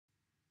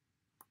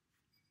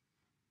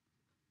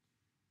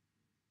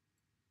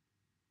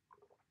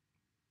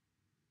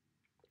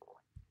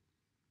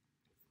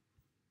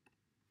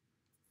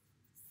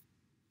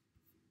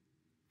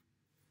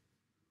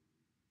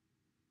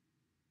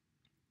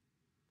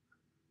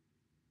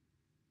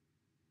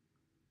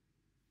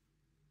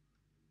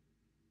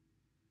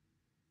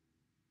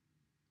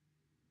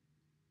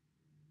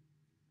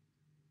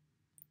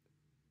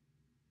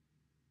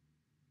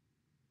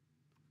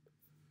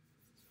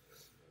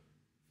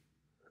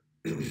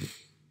Hi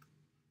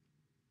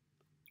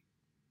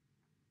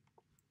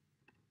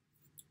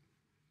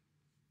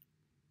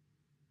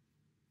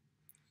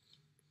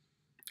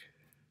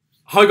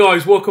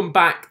guys, welcome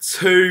back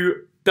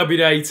to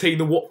WD18,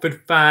 the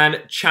Watford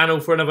fan channel,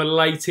 for another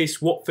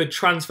latest Watford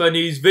transfer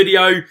news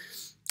video.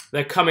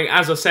 They're coming,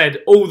 as I said,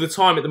 all the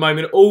time at the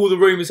moment. All the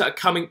rumours that are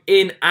coming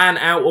in and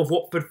out of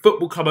Watford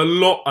Football Club.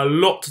 A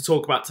lot to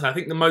talk about today. I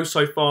think the most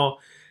so far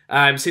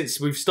since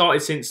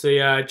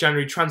the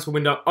January transfer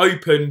window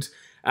opened.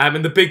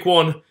 And the big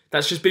one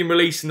that's just been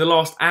released in the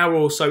last hour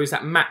or so is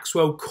that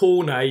Maxwel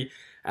Cornet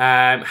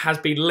has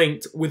been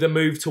linked with a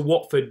move to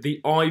Watford. The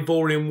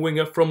Ivorian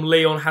winger from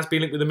Lyon has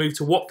been linked with a move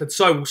to Watford.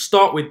 So we'll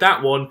start with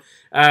that one.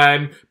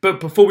 But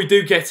before we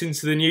do get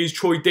into the news,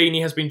 Troy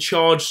Deeney has been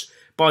charged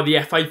by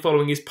the FA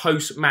following his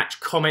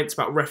post-match comments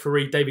about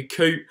referee David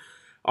Coote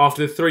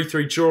after the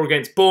 3-3 draw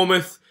against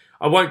Bournemouth.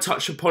 I won't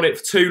touch upon it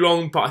for too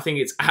long, but I think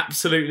it's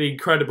absolutely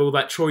incredible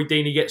that Troy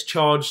Deeney gets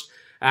charged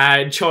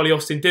and Charlie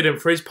Austin didn't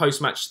for his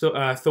post-match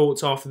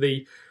thoughts after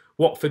the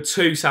Watford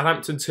 2,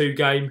 Southampton 2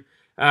 game.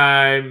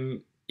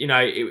 You know,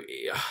 I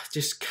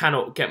just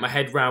cannot get my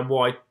head around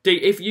why.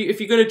 If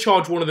you're going to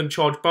charge one of them,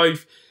 charge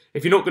both.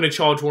 If you're not going to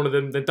charge one of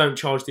them, then don't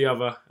charge the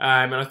other.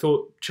 And I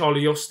thought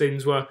Charlie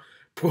Austin's were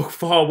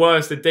far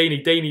worse than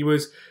Deeney. Deeney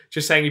was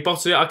just saying he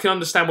bottled it. I can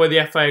understand where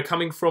the FA are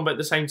coming from, but at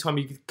the same time,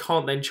 you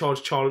can't then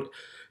charge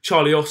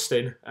Charlie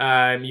Austin.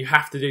 You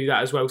have to do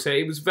that as well. So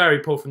it was very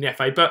poor from the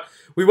FA. But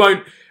we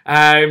won't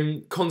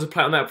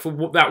contemplate on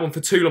that one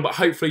for too long. But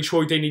hopefully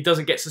Troy Deeney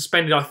doesn't get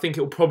suspended. I think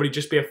it will probably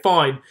just be a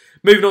fine.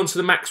 Moving on to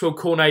the Maxwel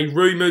Cornet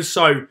rumours.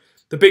 So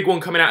the big one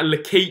coming out of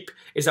L'Equipe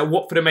is that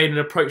Watford have made an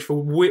approach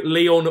for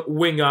Lyon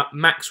winger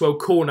Maxwel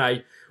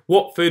Cornet.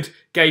 Watford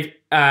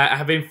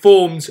have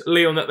informed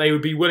Lyon that they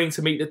would be willing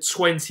to meet the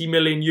 €20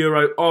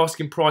 million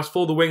asking price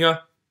for the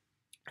winger.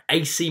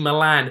 AC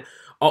Milan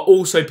are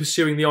also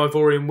pursuing the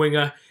Ivorian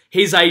winger.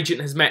 His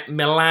agent has met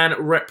Milan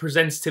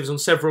representatives on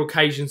several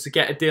occasions to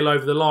get a deal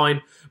over the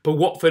line, but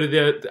Watford,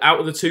 out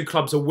of the two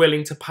clubs, are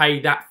willing to pay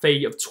that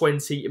fee of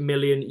 €20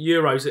 million.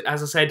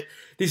 As I said,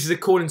 this is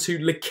according to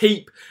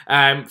L'Equipe,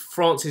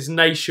 France's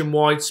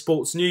nationwide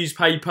sports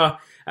newspaper.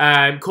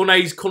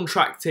 Cornet's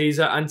contract is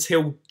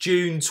until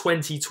June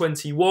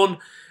 2021.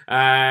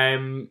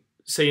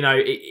 So, you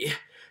know,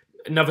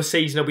 another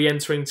season he'll be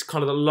entering to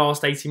kind of the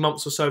last 18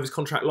 months or so of his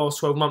contract, last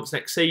 12 months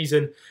next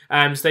season.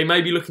 So they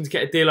may be looking to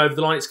get a deal over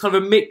the line. It's kind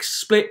of a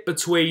mixed split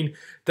between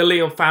the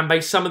Lyon fan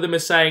base. Some of them are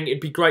saying it'd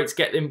be great to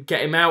get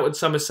him out, and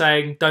some are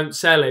saying don't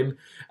sell him.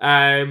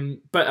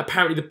 But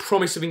apparently the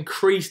promise of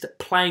increased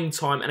playing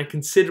time and a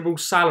considerable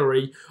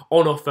salary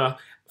on offer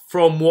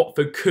from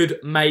Watford could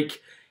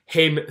make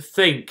him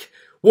think.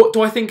 What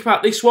do I think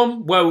about this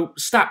one? Well,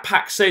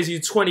 StatPack says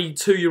he's a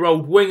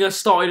 22-year-old winger,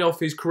 started off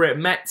his career at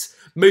Metz,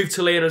 moved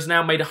to Lyon, has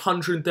now made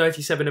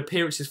 137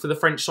 appearances for the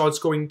French side,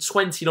 scoring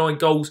 29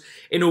 goals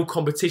in all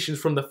competitions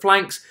from the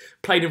flanks.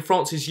 Played in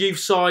France's youth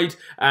side,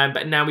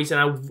 but now he's an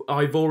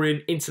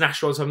Ivorian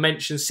international, as I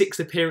mentioned. 6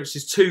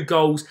 appearances, 2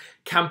 goals.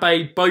 Can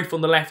play both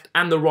on the left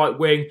and the right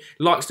wing.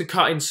 Likes to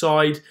cut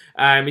inside.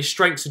 His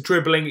strengths are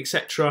dribbling,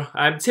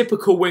 etc.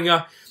 Typical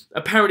winger.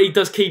 Apparently, he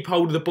does keep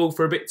hold of the ball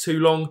for a bit too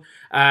long,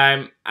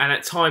 and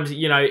at times,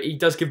 you know, he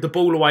does give the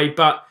ball away.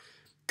 But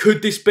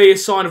could this be a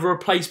sign of a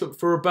replacement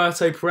for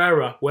Roberto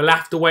Pereyra? We'll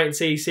have to wait and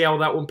see how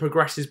that one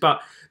progresses.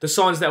 But the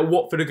signs that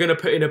Watford are going to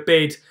put in a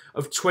bid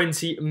of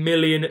 €20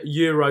 million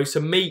to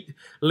meet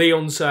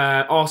Lyon's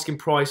asking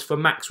price for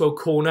Maxwel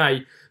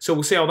Cornet. So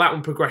we'll see how that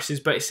one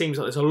progresses. But it seems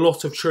like there's a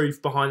lot of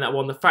truth behind that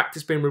one. The fact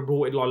it's been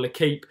reported by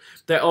L'Equipe,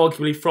 they're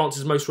arguably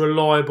France's most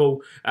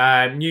reliable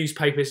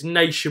newspaper. It's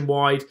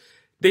nationwide.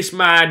 This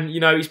man, you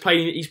know, he's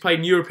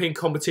playing European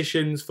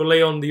competitions for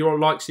Lyon, the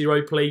likes of the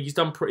Europa League. He's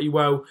done pretty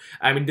well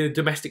in the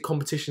domestic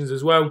competitions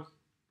as well.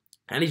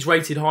 And he's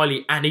rated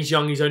highly, and he's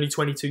young. He's only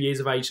 22 years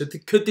of age. So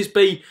could this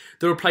be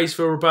the replace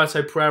for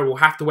Roberto Pereyra? We'll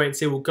have to wait and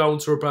see. We'll go on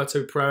to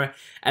Roberto Pereyra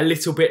a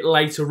little bit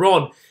later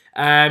on.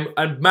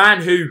 A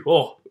man who,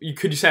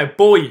 could you say a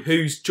boy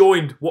who's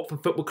joined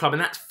Watford Football Club,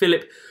 and that's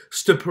Filip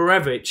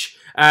Stuparevic.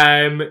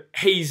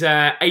 He's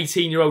an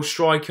 18-year-old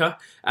striker.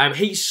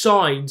 He's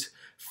signed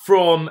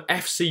from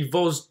FC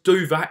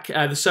Vozduvac,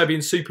 the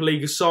Serbian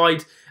Superliga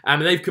side,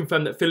 and they've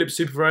confirmed that Filip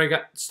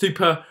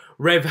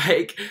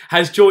Stuparevic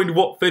has joined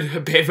Watford.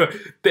 A bit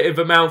of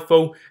a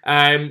mouthful.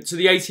 So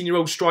the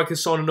 18-year-old striker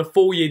signed on a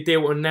 4-year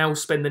deal and now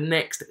spend the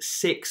next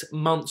 6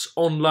 months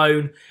on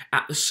loan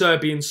at the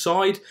Serbian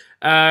side.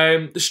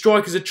 The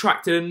striker's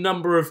attracted a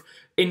number of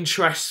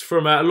interests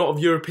from a lot of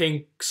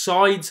European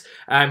sides.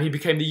 He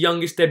became the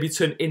youngest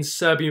debutant in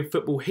Serbian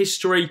football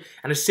history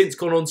and has since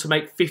gone on to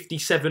make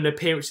 57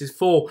 appearances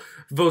for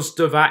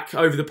Vozduvac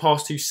over the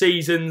past 2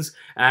 seasons,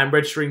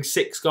 registering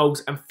 6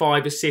 goals and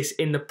 5 assists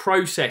in the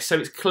process. So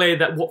it's clear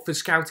that Watford's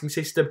scouting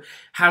system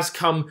has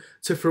come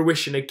to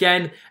fruition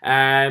again.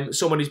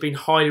 Someone who's been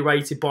highly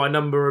rated by a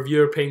number of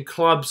European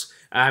clubs.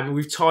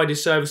 We've tied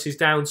his services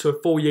down to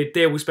a 4-year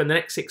deal. We'll spend the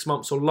next 6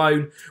 months on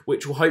loan,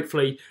 which will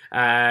hopefully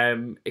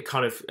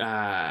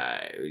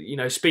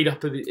speed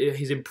up with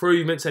his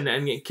improvements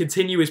and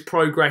continue his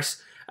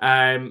progress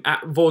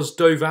at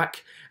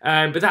Vozdovac.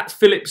 But that's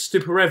Filip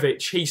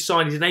Stuparevic. He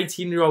signed. He's an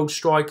 18-year-old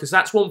striker, so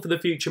that's one for the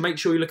future. Make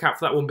sure you look out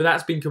for that one. But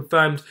that's been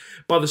confirmed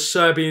by the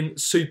Serbian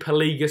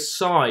Superliga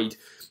side.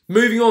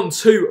 Moving on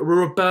to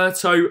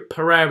Roberto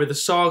Pereyra. The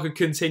saga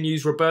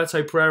continues.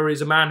 Roberto Pereyra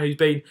is a man who's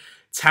been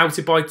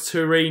touted by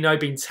Torino,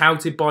 been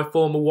touted by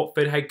former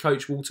Watford head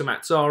coach Walter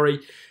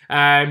Mazzarri,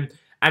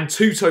 and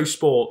Tutto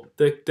Sport,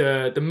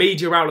 the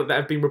media outlet that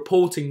have been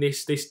reporting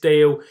this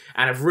deal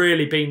and have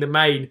really been the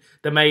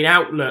main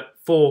outlet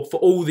for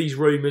all these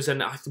rumours,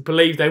 and I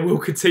believe they will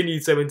continue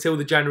to until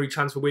the January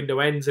transfer window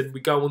ends and we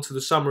go on to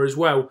the summer as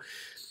well.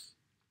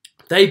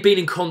 They've been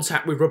in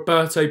contact with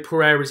Roberto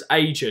Pereyra's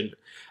agent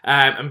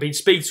and been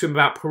speaking to him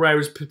about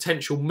Pereyra's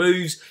potential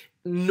moves.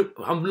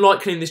 I'm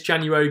likely in this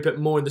January, but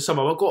more in the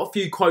summer. I've got a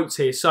few quotes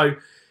here. So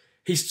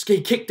he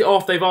kicked it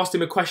off. They've asked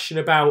him a question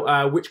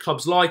about which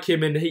clubs like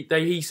him, and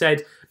he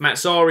said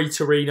Mazzarri,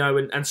 Torino,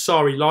 and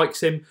Sarri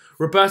likes him.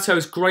 Roberto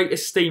has great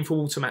esteem for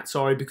Walter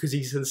Mazzarri because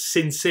he's a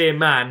sincere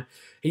man.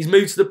 He's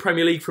moved to the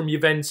Premier League from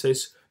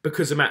Juventus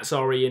because of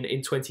Mazzarri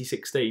in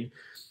 2016.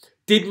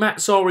 Did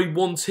Mazzarri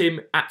want him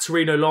at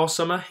Torino last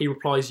summer? He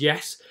replies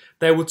yes.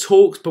 There were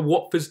talks, but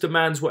Watford's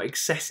demands were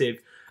excessive.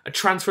 A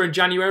transfer in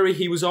January,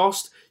 he was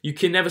asked. You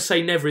can never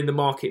say never in the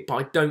market, but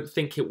I don't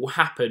think it will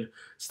happen.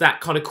 So that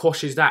kind of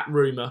quashes that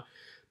rumour.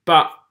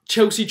 But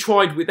Chelsea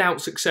tried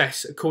without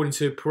success, according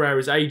to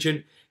Pereyra's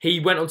agent. He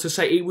went on to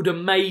say, it would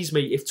amaze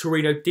me if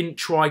Torino didn't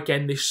try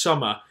again this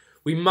summer.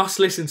 We must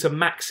listen to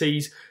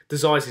Maxie's,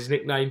 desires his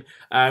nickname,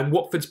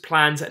 Watford's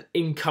plans and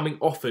incoming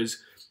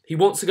offers. He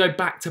wants to go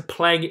back to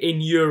playing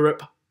in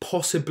Europe,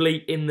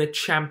 possibly in the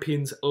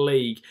Champions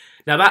League.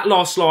 Now that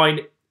last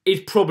line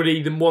is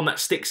probably the one that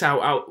sticks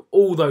out of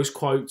all those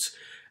quotes.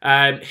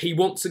 He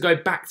wants to go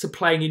back to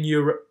playing in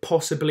Europe,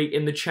 possibly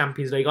in the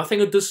Champions League. I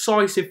think a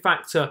decisive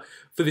factor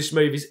for this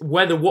move is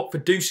whether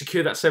Watford do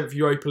secure that 7th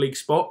Europa League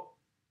spot.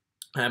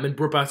 And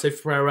Roberto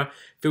Pereyra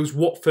feels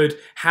Watford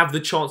have the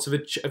chance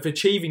of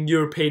achieving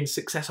European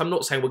success. I'm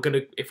not saying we're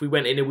going to, if we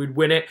went in, we'd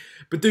win it,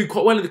 but do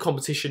quite well in the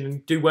competition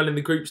and do well in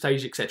the group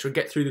stage, etc.,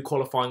 get through the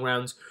qualifying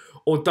rounds.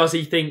 Or does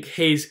he think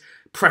his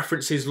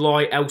preferences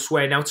lie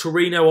elsewhere? Now,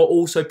 Torino are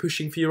also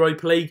pushing for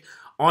Europa League.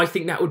 I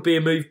think that would be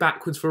a move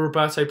backwards for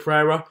Roberto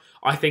Pereyra.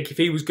 I think if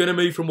he was going to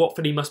move from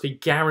Watford, he must be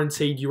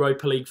guaranteed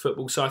Europa League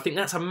football. So I think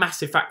that's a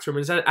massive factor.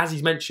 And as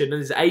he's mentioned,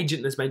 and his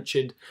agent has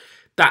mentioned,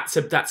 that's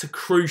a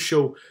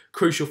crucial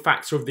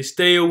factor of this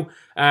deal.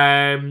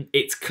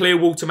 It's clear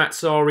Walter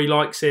Mazzarri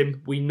likes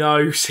him. We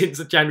know since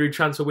the January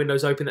transfer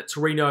window's open that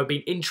Torino have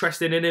been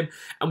interested in him.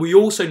 And we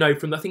also know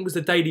from, I think it was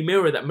the Daily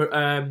Mirror, that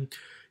Maurizio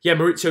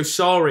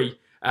Sarri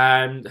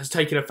has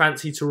taken a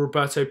fancy to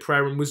Roberto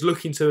Pereyra and was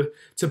looking to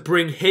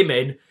bring him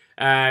in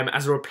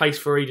as a replace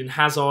for Eden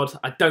Hazard.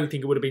 I don't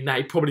think it would have been that.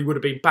 He probably would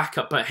have been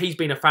backup, but he's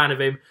been a fan of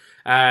him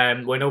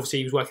when obviously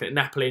he was working at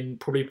Napoli and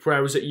probably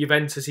Pereyra was at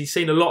Juventus. He's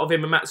seen a lot of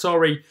him, and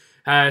Mazzarri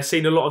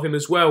seen a lot of him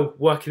as well,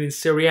 working in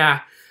Serie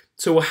A.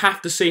 So we'll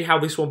have to see how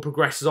this one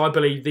progresses. I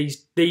believe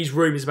these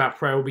rumours about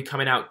Pereyra will be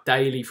coming out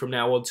daily from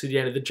now on to the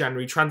end of the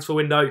January transfer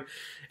window.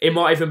 It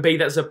might even be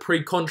that's a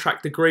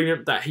pre-contract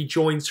agreement that he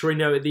joins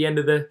Torino at the end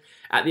of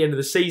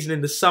the season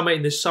in the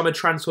summer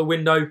transfer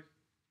window.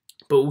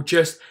 But we'll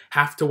just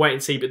have to wait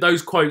and see. But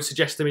those quotes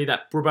suggest to me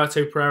that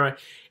Roberto Pereyra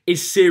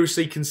is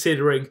seriously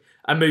considering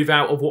a move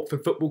out of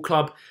Watford Football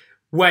Club.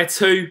 Where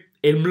to?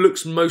 It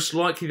looks most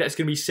likely that's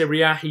going to be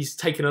Serie A. He's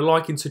taken a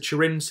liking to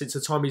Turin since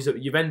the time he's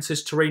at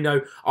Juventus.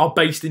 Torino are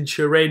based in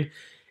Turin.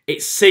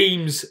 It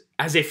seems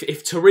as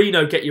if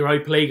Torino get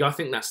Europa League, I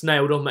think that's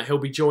nailed on that he'll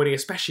be joining,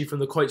 especially from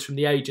the quotes from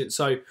the agent.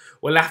 So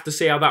we'll have to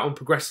see how that one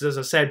progresses, as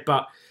I said.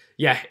 But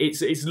yeah,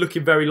 it's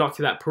looking very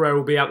likely that Pereyra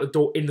will be out the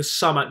door in the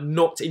summer,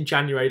 not in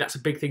January. That's a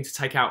big thing to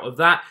take out of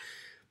that.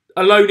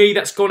 A loanee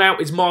that's gone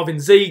out is Marvin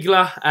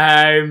Ziegler.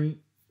 I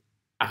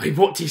mean,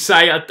 what do you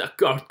say?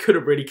 I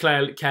couldn't really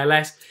care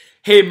less.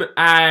 Him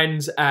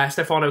and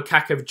Stefano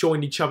Kaka have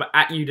joined each other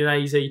at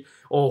Udinese,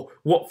 or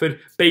Watford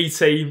B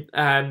team,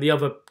 the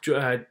other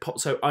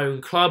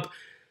Pozzo-owned club.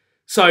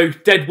 So,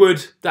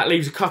 Deadwood, that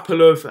leaves a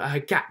couple of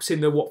gaps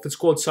in the Watford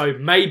squad. So,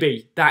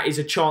 maybe that is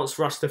a chance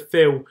for us to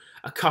fill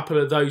a couple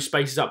of those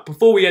spaces up.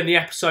 Before we end the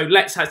episode,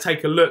 let's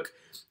take a look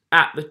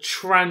at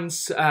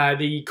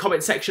the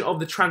comment section of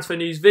the transfer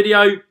news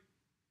video.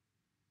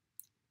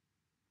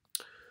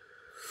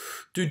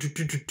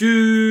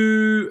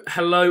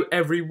 Hello,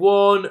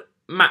 everyone.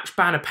 Match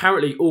ban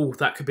apparently. Oh,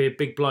 that could be a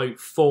big blow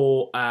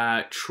for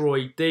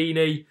Troy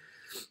Deeney.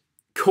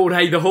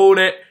 Cornet the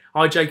Hornet.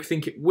 I, Jake,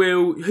 think it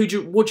will.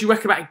 What do you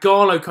reckon about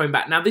Ighalo coming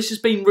back? Now, this has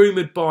been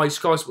rumoured by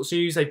Sky Sports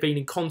News. They've been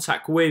in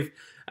contact with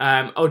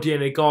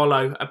Odion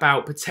Ighalo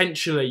about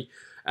potentially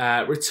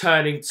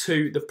returning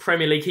to the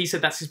Premier League. He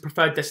said that's his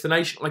preferred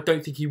destination. I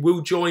don't think he will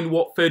join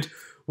Watford.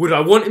 Would I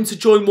want him to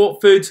join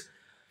Watford?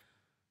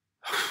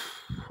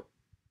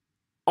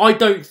 I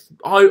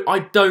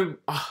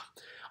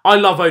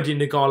love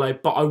Odion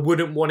Ighalo, but I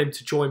wouldn't want him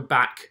to join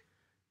back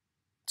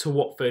to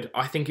Watford.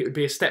 I think it would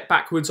be a step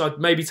backwards. I'd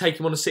maybe take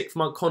him on a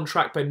 6-month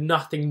contract, but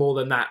nothing more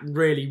than that.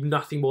 Really,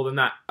 nothing more than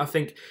that. I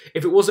think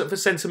if it wasn't for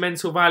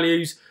sentimental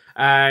values,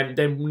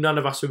 then none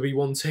of us would be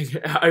wanting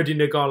Odin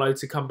Nagalo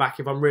to come back,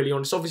 if I'm really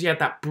honest. Obviously, he had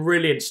that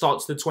brilliant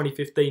start to the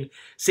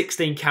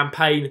 2015-16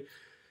 campaign,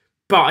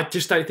 but I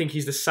just don't think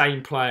he's the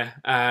same player.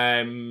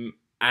 And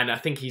I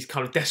think he's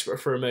kind of desperate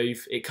for a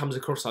move. It comes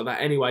across like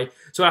that anyway.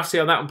 So I'll see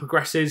how that one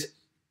progresses.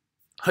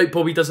 Hope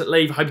Bobby doesn't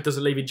leave. I hope he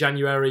doesn't leave in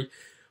January.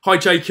 Hi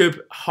Jacob,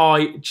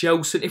 hi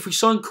Jelson. If we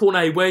sign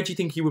Cornet, where do you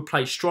think he would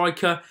play?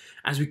 Striker,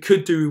 as we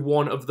could do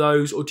one of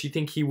those, or do you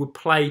think he would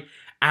play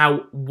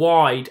out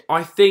wide?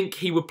 I think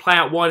he would play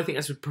out wide. I think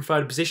that's his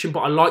preferred position, but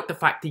I like the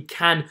fact he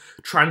can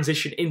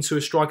transition into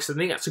a striker, so I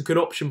think that's a good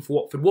option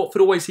for Watford.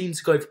 Watford always seems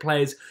to go for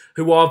players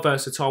who are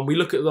versatile. We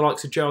look at the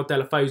likes of Gerald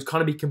Deulofeu, who's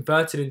kind of be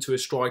converted into a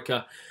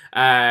striker,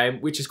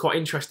 which is quite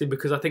interesting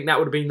because I think that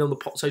would have been on the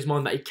Pozzo's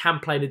mind that he can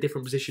play in a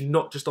different position,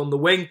 not just on the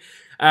wing.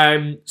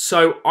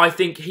 So I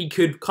think he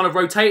could kind of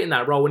rotate in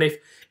that role, and if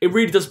it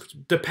really does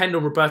depend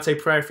on Roberto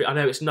Pereyra. I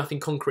know it's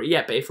nothing concrete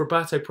yet, but if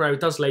Roberto Pereyra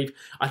does leave,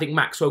 I think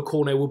Maxwel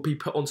Cornet will be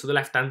put onto the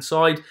left-hand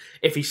side.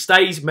 If he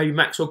stays, maybe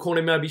Maxwel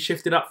Cornet may be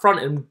shifted up front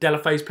and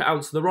Deulofeu's put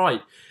out to the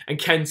right. And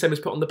Ken Sem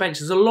is put on the bench.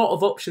 There's a lot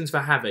of options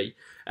for Javi.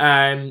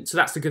 So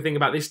that's the good thing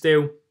about this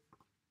deal.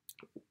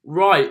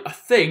 Right, I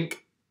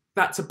think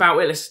that's about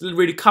it. Let's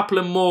read a couple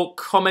of more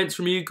comments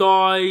from you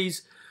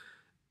guys.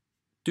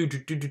 Get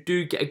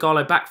a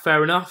Gallo back,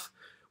 fair enough.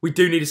 We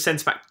do need a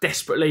centre-back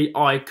desperately.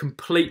 I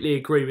completely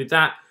agree with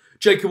that.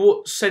 Jacob,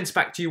 what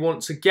centre-back do you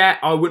want to get?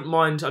 I wouldn't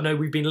mind. I know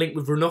we've been linked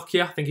with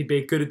Ranocchia. I think he'd be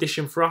a good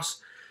addition for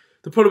us.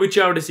 The problem with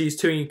Gerald is he's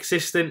too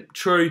inconsistent.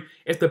 True.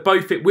 If they're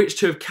both fit, which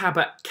two of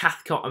Cabot,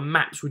 Cathcart and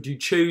Maps would you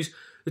choose?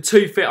 The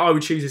two fit I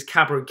would choose is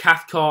Cabot and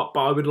Cathcart,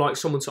 but I would like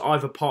someone to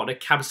either partner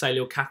Cabasele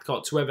or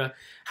Cathcart to whoever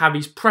have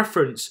his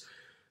preference.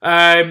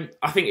 I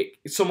think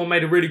someone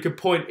made a really good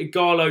point.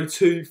 Igalo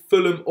to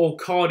Fulham or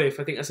Cardiff.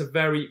 I think that's a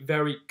very,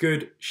 very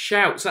good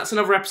shout. So that's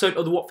another episode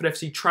of the Watford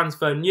FC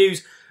Transfer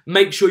News.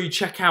 Make sure you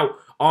check out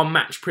our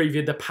match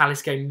preview, the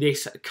Palace game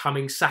this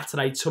coming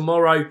Saturday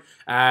tomorrow.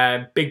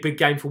 Big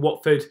game for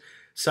Watford.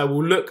 So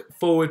we'll look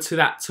forward to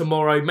that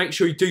tomorrow. Make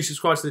sure you do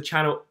subscribe to the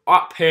channel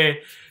up here.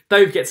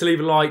 Don't forget to leave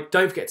a like.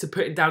 Don't forget to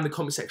put it down in the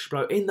comment section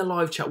below. In the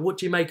live chat, what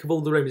do you make of all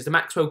the rumours? The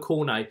Maxwel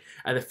Cornet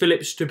and the Filip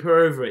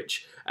Stuparovic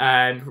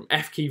from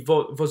FK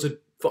Vozad...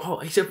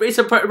 Oh,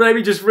 let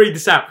me just read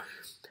this out.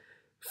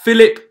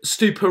 Filip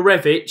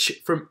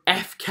Stuparevic from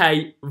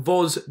FK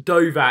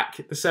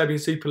Vozdovac, the Serbian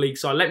Super League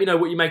side. Let me know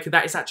what you make of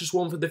that. Is that just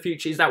one for the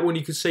future? Is that one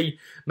you could see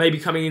maybe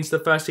coming into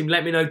the first team?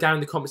 Let me know down in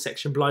the comment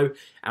section below.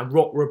 And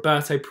what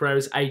Roberto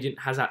Pereyra's agent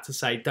has had to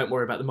say. Don't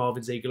worry about the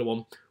Marvin Ziegler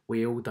one.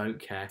 We all don't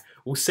care.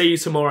 We'll see you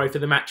tomorrow for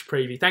the match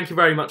preview. Thank you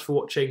very much for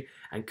watching,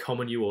 and come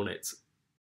on you on it.